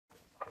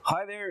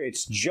Hi there,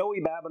 it's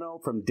Joey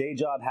Babineau from Day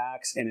Job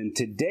Hacks, and in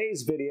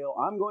today's video,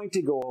 I'm going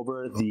to go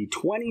over the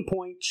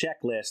 20-point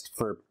checklist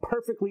for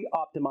perfectly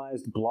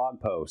optimized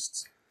blog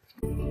posts.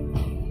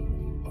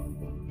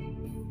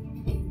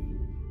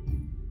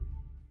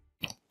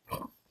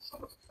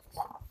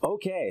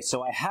 Okay,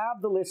 so I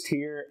have the list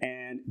here,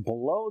 and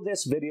below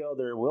this video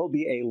there will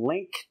be a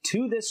link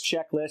to this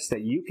checklist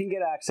that you can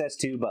get access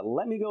to, but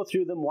let me go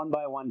through them one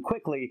by one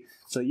quickly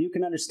so you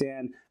can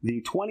understand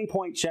the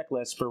 20-point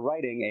checklist for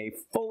writing a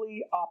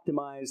fully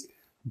optimized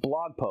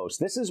blog post.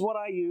 This is what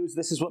I use,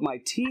 this is what my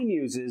team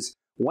uses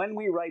when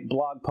we write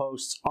blog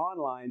posts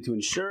online to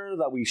ensure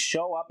that we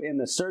show up in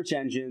the search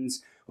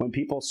engines when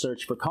people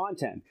search for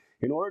content.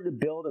 In order to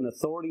build an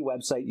authority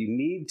website, you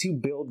need to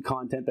build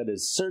content that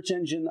is search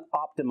engine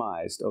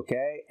optimized,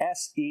 okay?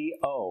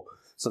 SEO.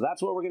 So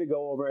that's what we're going to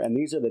go over, and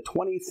these are the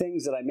 20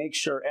 things that I make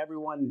sure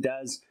everyone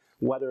does,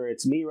 whether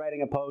it's me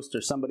writing a post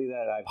or somebody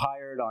that I've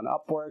hired on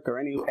Upwork or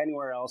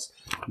anywhere else.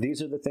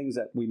 These are the things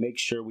that we make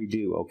sure we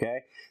do,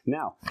 okay?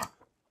 Now,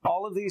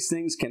 all of these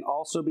things can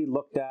also be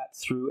looked at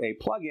through a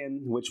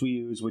plugin which we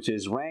use, which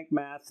is Rank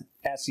Math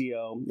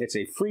SEO. It's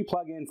a free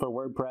plugin for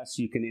WordPress.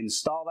 You can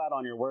install that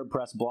on your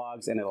WordPress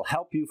blogs and it'll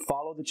help you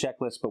follow the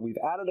checklist, but we've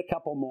added a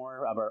couple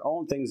more of our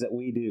own things that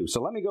we do.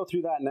 So let me go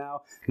through that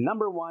now.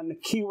 Number one,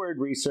 keyword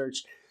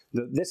research.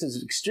 This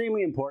is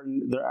extremely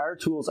important. There are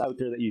tools out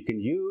there that you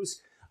can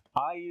use.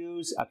 I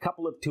use a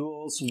couple of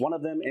tools. One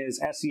of them is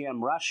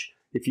SEMrush.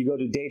 If you go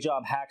to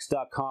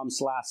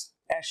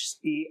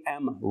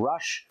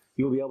dayjobhacks.com/SEMrush,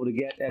 you'll be able to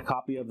get a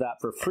copy of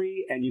that for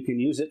free, and you can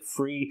use it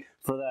free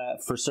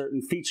for certain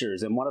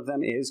features, and one of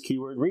them is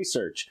keyword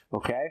research,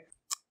 okay?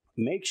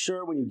 Make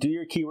sure when you do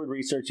your keyword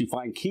research, you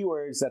find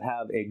keywords that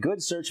have a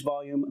good search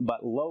volume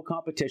but low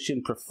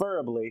competition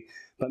preferably,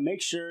 but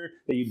make sure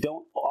that you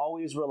don't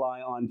always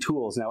rely on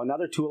tools. Now,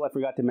 another tool I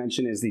forgot to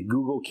mention is the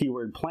Google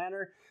Keyword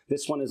Planner.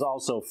 This one is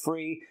also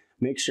free.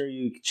 Make sure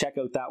you check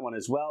out that one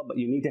as well, but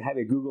you need to have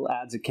a Google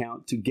Ads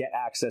account to get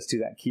access to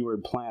that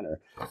keyword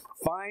planner.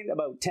 Find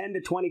about 10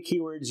 to 20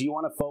 keywords you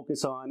want to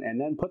focus on and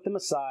then put them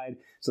aside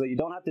so that you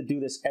don't have to do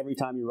this every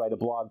time you write a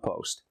blog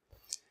post.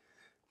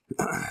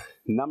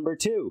 Number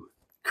two,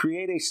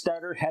 create a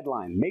starter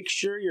headline. Make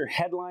sure your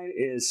headline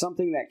is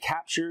something that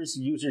captures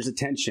users'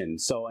 attention.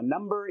 So a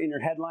number in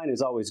your headline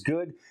is always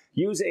good.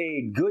 Use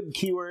a good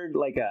keyword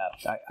like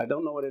I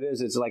don't know what it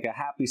is. It's like a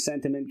happy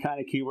sentiment kind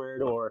of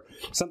keyword, or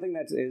something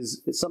that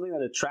is something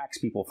that attracts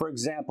people. For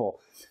example,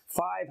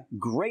 5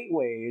 great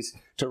ways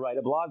to write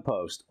a blog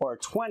post, or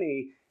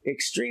 20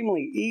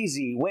 extremely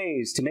easy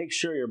ways to make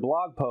sure your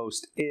blog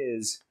post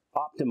is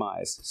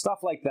optimized.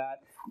 Stuff like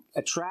that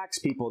attracts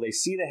people. They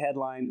see the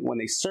headline. When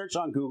they search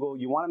on Google,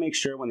 you want to make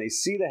sure when they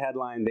see the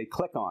headline, they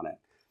click on it.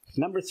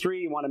 Number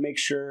 3, you want to make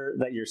sure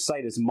that your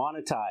site is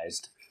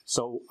monetized.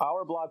 So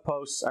our blog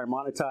posts are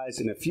monetized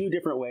in a few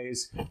different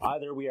ways.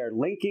 Either we are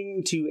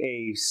linking to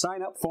a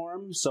sign-up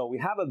form, so we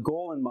have a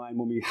goal in mind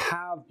when we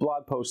have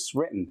blog posts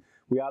written.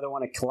 We either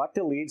want to collect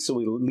a lead, so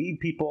we lead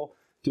people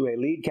to a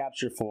lead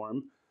capture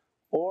form,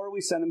 or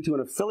we send them to an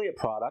affiliate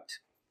product,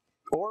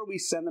 or we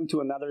send them to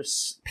another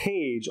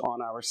page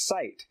on our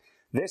site.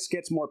 This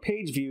gets more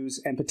page views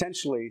and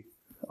potentially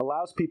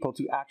allows people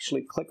to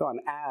actually click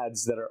on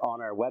ads that are on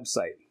our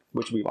website,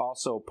 which we've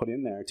also put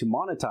in there to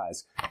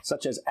monetize,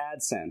 such as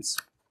AdSense.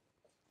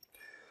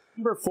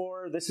 Number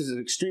 4, this is an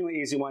extremely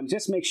easy one.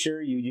 Just make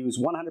sure you use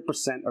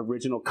 100%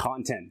 original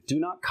content. Do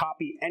not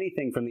copy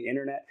anything from the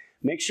internet.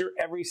 Make sure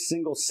every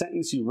single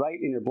sentence you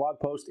write in your blog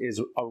post is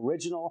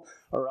original,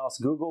 or else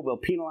Google will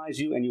penalize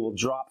you and you will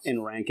drop in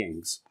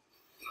rankings.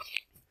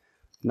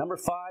 Number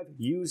 5,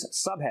 use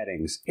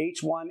subheadings.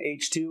 H1,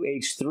 H2,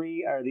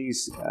 H3 are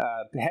these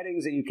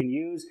headings that you can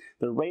use.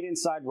 They're right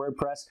inside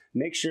WordPress.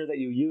 Make sure that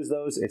you use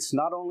those. It's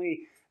not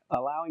only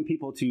allowing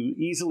people to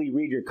easily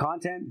read your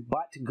content,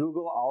 but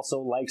Google also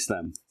likes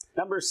them.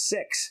 Number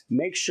 6,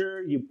 make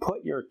sure you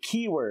put your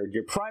keyword,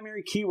 your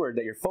primary keyword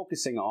that you're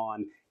focusing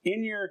on,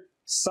 in your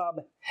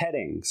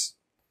subheadings.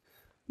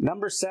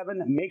 Number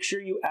 7, make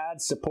sure you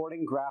add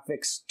supporting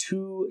graphics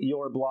to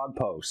your blog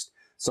post.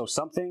 So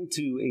something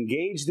to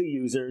engage the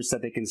users so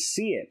that they can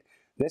see it.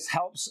 This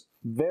helps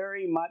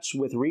very much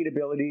with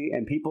readability,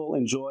 and people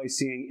enjoy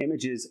seeing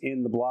images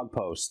in the blog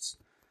posts.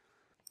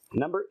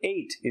 Number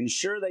 8,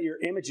 ensure that your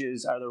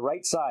images are the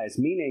right size,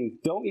 meaning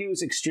don't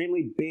use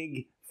extremely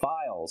big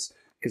files,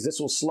 because this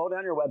will slow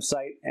down your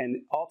website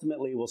and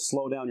ultimately will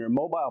slow down your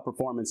mobile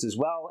performance as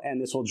well, and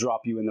this will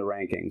drop you in the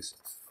rankings.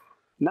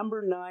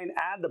 Number 9,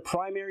 add the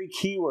primary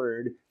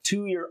keyword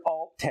to your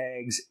alt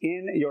tags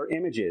in your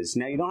images.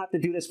 Now, you don't have to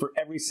do this for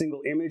every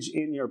single image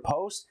in your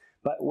post,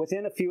 but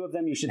within a few of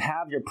them, you should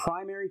have your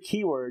primary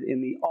keyword in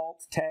the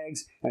alt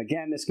tags. And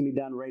again, this can be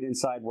done right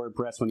inside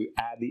WordPress when you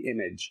add the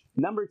image.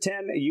 Number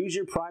 10, use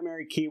your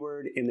primary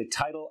keyword in the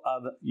title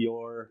of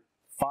your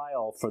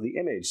file for the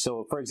image.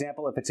 So, for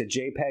example, if it's a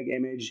JPEG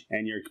image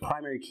and your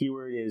primary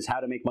keyword is how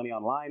to make money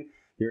online,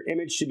 your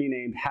image should be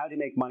named how to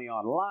make money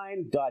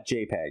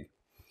online.jpg.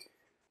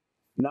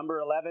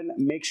 Number 11,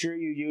 make sure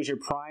you use your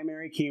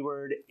primary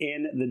keyword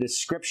in the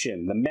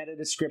description. The meta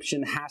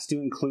description has to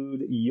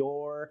include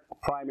your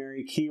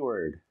primary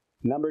keyword.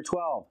 Number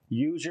 12,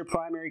 use your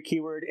primary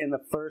keyword in the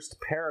first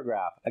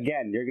paragraph.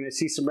 Again, you're going to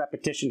see some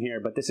repetition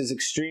here, but this is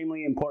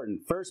extremely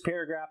important. First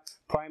paragraph,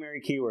 primary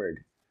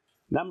keyword.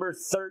 Number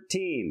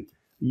 13,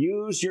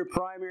 use your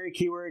primary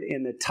keyword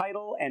in the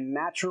title and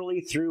naturally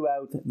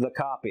throughout the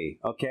copy,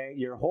 okay?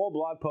 Your whole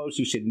blog post,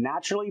 you should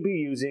naturally be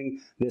using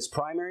this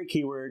primary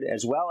keyword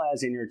as well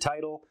as in your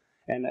title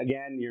and,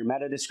 again, your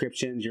meta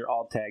descriptions, your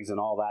alt tags, and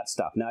all that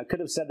stuff. Now, I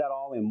could have said that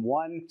all in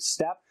one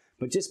step,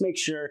 but just make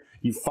sure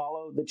you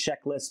follow the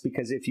checklist,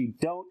 because if you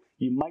don't,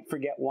 you might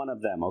forget one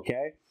of them,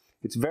 okay?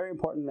 It's very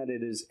important that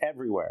it is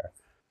everywhere.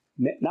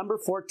 Number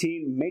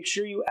 14, make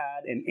sure you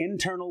add an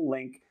internal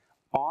link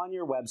on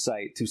your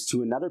website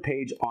to another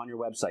page on your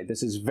website.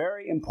 This is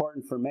very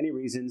important for many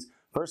reasons.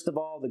 First of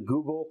all, the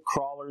Google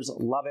crawlers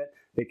love it.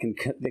 They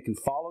can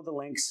follow the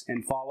links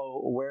and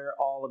follow where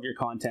all of your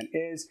content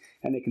is,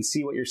 and they can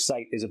see what your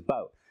site is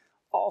about.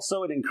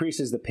 Also, it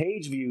increases the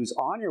page views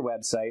on your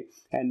website,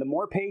 and the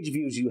more page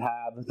views you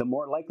have, the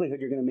more likelihood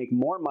you're going to make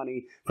more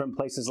money from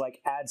places like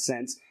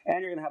AdSense,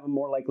 and you're going to have a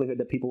more likelihood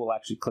that people will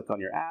actually click on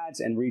your ads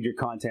and read your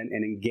content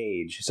and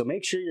engage. So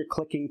make sure you're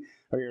clicking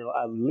or you're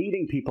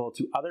leading people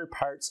to other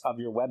parts of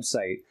your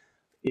website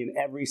in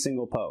every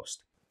single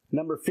post.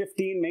 Number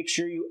 15, make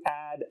sure you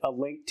add a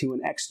link to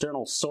an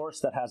external source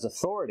that has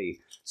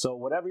authority. So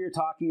whatever you're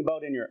talking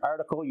about in your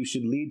article, you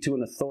should lead to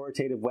an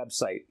authoritative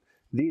website.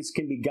 These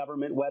can be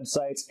government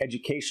websites,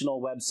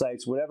 educational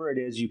websites, whatever it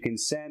is, you can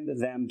send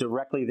them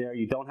directly there.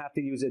 You don't have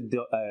to use a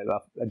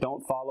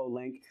don't follow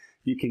link.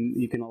 You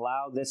can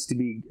allow this to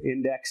be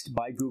indexed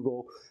by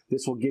Google.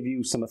 This will give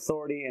you some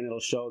authority, and it'll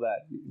show that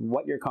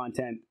what your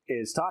content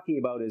is talking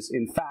about is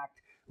in fact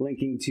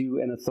linking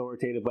to an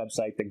authoritative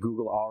website that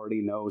Google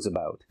already knows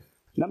about.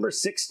 Number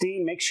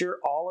 16, make sure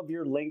all of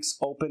your links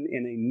open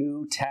in a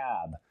new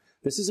tab.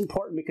 This is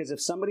important because if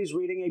somebody's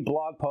reading a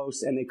blog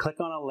post and they click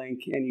on a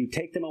link and you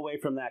take them away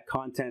from that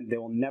content, they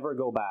will never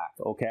go back,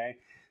 okay?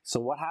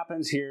 So what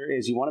happens here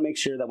is you want to make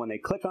sure that when they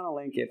click on a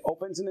link, it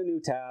opens in a new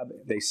tab,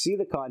 they see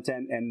the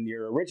content, and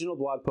your original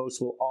blog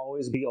post will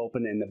always be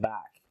open in the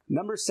back.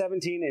 Number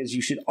 17 is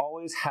you should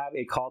always have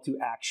a call to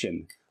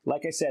action.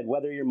 Like I said,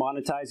 whether you're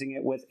monetizing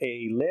it with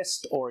a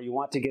list, or you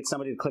want to get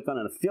somebody to click on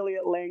an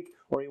affiliate link,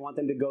 or you want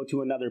them to go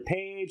to another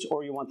page,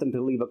 or you want them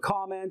to leave a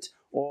comment,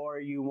 or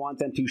you want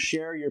them to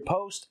share your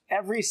post,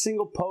 every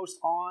single post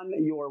on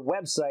your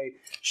website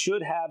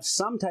should have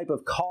some type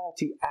of call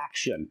to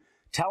action,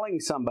 telling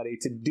somebody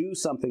to do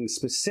something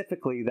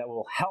specifically that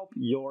will help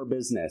your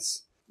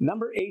business.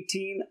 Number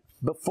 18,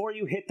 before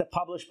you hit the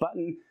publish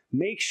button,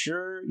 make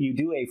sure you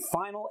do a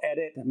final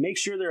edit. Make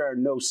sure there are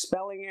no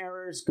spelling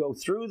errors. Go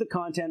through the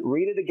content,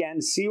 read it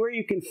again, see where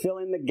you can fill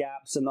in the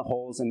gaps and the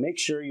holes, and make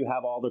sure you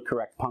have all the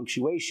correct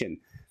punctuation.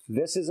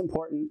 This is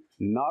important,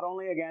 not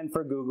only again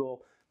for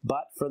Google,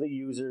 but for the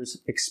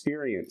user's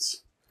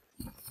experience.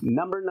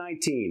 Number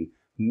 19,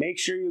 make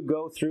sure you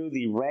go through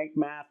the Rank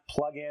Math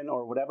plugin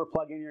or whatever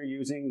plugin you're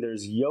using.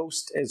 There's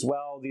Yoast as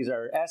well. These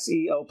are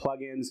SEO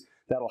plugins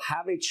that'll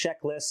have a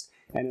checklist,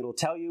 and it'll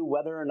tell you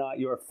whether or not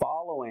you're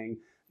following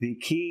the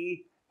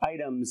key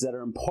items that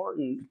are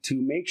important to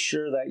make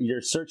sure that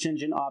your search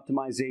engine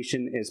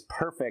optimization is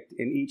perfect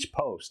in each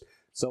post.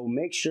 So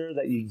make sure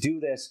that you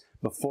do this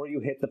before you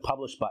hit the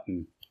publish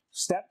button.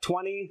 Step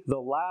 20, the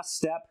last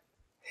step,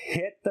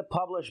 hit the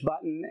publish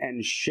button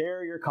and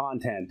share your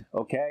content,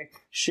 okay?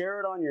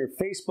 Share it on your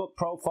Facebook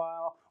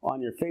profile,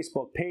 on your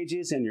Facebook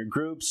pages, in your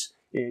groups,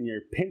 in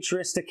your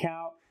Pinterest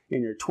account,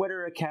 in your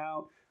Twitter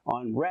account,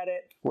 on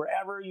Reddit,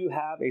 wherever you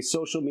have a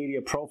social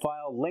media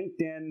profile,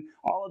 LinkedIn,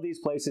 all of these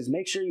places.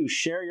 Make sure you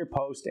share your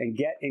post and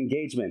get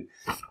engagement.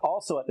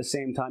 Also, at the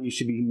same time, you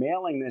should be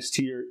mailing this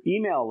to your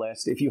email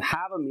list if you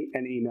have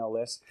an email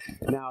list.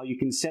 Now, you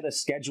can set a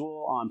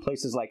schedule on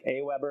places like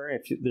Aweber.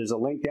 There's a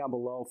link down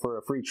below for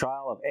a free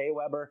trial of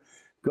Aweber.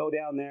 Go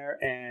down there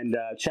and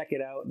check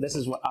it out. This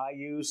is what I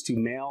use to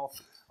mail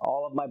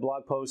all of my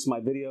blog posts,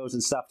 my videos,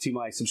 and stuff to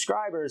my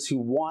subscribers who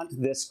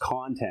want this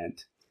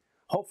content.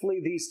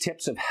 Hopefully these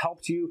tips have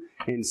helped you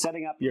in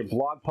setting up your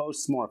blog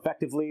posts more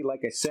effectively.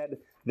 Like I said,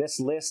 this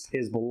list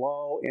is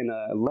below in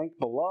a link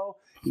below.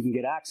 You can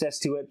get access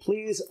to it.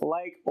 Please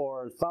like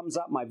or thumbs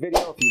up my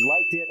video if you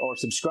liked it, or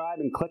subscribe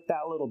and click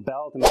that little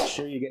bell to make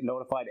sure you get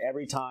notified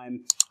every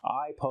time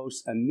I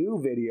post a new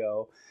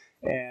video.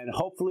 And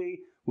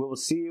hopefully we will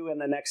see you in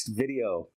the next video.